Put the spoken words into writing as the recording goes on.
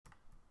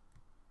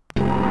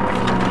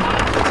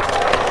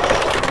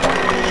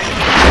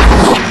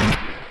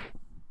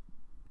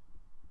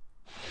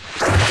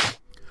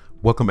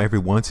Welcome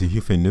everyone to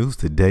HueFin News.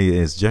 Today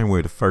is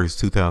January the 1st,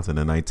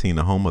 2019,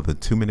 the home of the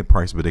 2-minute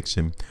price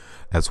prediction,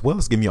 as well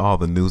as giving you all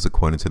the news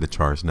according to the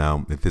charts.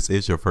 Now, if this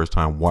is your first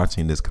time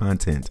watching this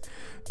content,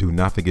 do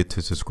not forget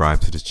to subscribe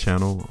to this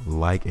channel,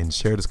 like and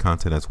share this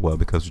content as well,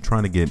 because we're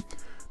trying to get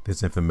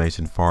this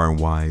information far and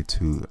wide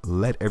to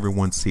let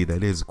everyone see that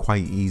it is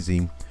quite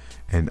easy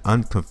and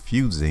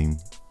unconfusing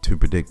to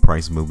predict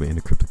price movement in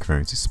the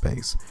cryptocurrency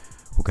space.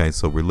 Okay,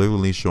 so we're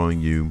literally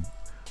showing you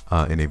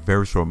in a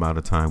very short amount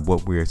of time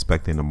what we're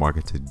expecting the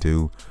market to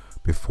do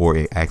before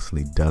it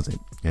actually does it.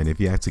 And if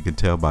you actually can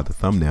tell by the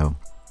thumbnail,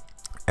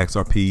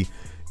 XRP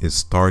is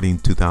starting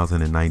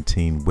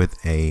 2019 with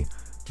is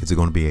it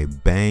going to be a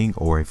bang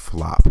or a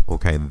flop?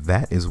 Okay,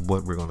 that is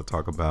what we're going to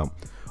talk about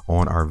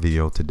on our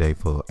video today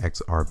for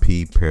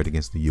XRP paired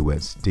against the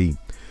USD.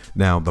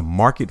 Now, the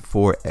market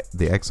for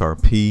the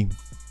XRP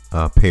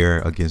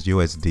pair against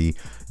USD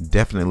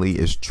definitely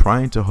is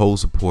trying to hold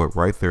support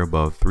right there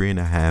above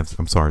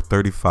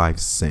 35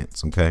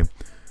 cents. Okay,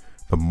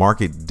 the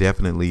market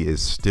definitely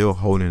is still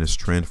holding a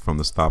strength from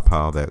the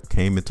stockpile that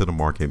came into the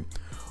market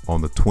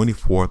on the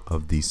 24th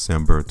of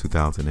December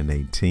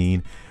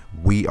 2018.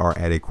 We are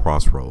at a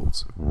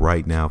crossroads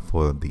right now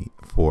for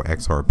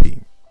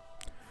XRP.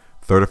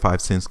 35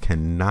 cents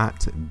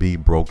cannot be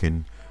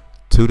broken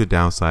to the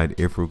downside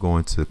if we're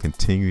going to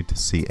continue to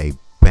see a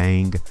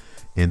bang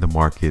in the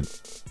market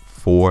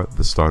for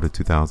the start of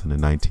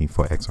 2019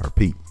 for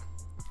XRP.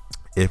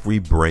 If we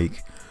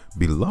break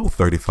below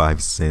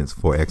 35 cents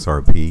for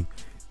XRP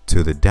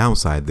to the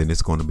downside, then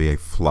it's going to be a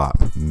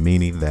flop,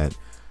 meaning that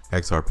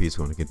XRP is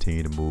going to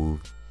continue to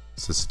move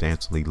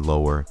substantially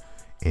lower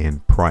in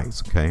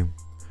price. Okay,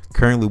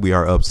 currently we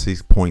are up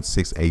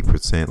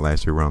 6.68%.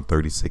 last year around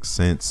 36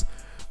 cents.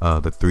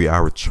 The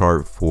 3-hour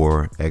chart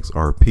for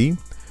XRP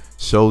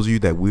shows you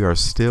that we are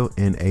still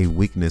in a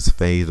weakness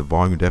phase. The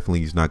volume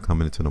definitely is not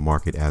coming into the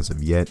market as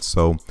of yet,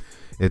 so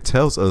it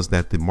tells us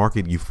that the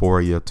market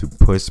euphoria to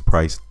push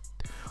price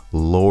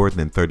lower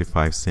than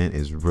 35 cents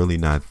is really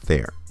not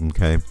there.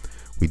 Okay,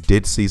 we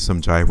did see some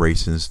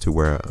gyrations to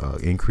where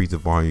increase of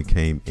volume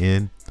came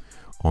in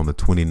on the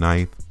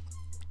 29th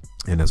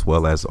and as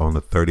well as on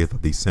the 30th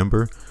of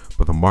December,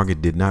 but the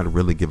market did not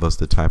really give us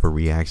the type of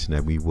reaction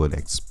that we would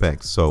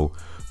expect. So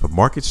the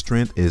market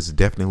strength is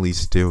definitely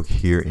still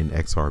here in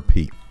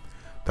XRP.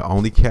 The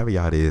only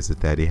caveat is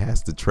that it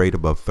has to trade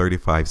above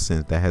 35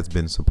 cents. That has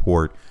been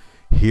support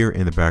here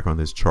in the background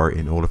of this chart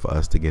in order for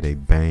us to get a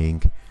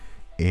bang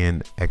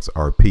in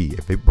XRP.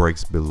 If it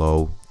breaks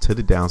below to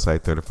the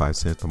downside 35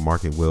 cents, the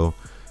market will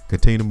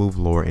continue to move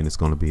lower and it's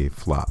going to be a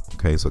flop.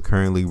 Okay, so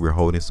currently we're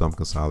holding some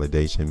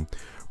consolidation.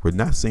 We're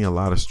not seeing a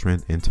lot of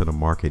strength into the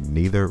market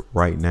neither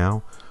right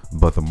now,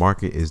 but the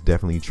market is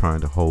definitely trying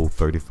to hold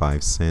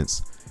 35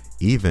 cents,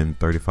 even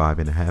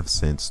 35.5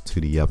 cents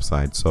to the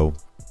upside. So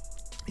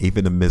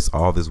even amidst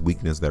all this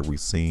weakness that we're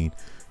seeing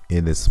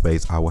in this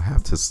space, I will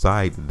have to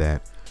cite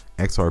that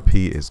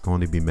XRP is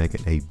going to be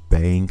making a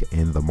bang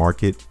in the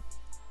market.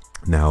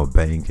 Now, a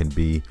bang can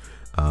be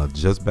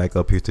just back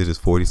up here to this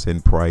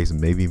 40-cent price,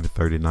 maybe even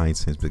 39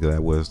 cents, because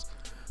that was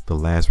the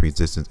last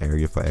resistance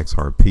area for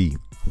XRP.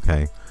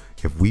 Okay,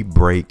 if we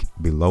break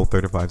below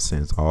 35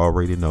 cents, I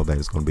already know that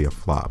it's going to be a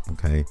flop.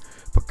 Okay,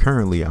 but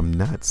currently I'm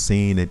not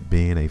seeing it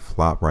being a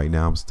flop right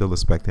now. I'm still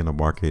expecting the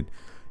market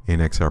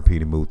in XRP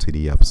to move to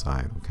the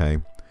upside. Okay,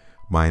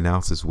 my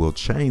analysis will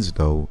change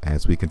though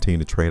as we continue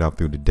to trade out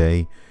through the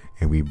day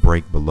and we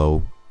break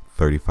below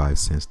 35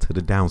 cents to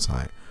the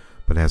downside.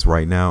 But as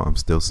right now, I'm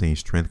still seeing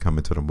strength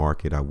coming to the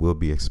market. I will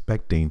be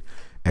expecting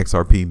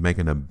XRP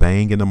making a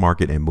bang in the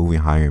market and moving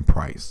higher in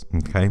price.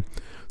 Okay,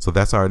 so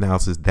that's our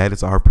analysis. That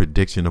is our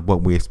prediction of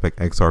what we expect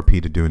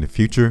XRP to do in the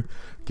future.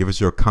 Give us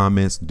your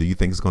comments. Do you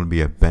think it's going to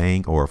be a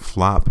bang or a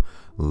flop?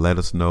 Let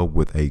us know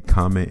with a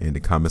comment in the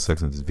comment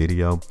section of this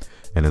video.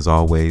 And as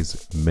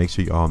always, make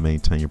sure you all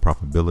maintain your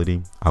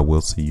profitability. I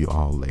will see you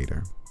all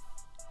later.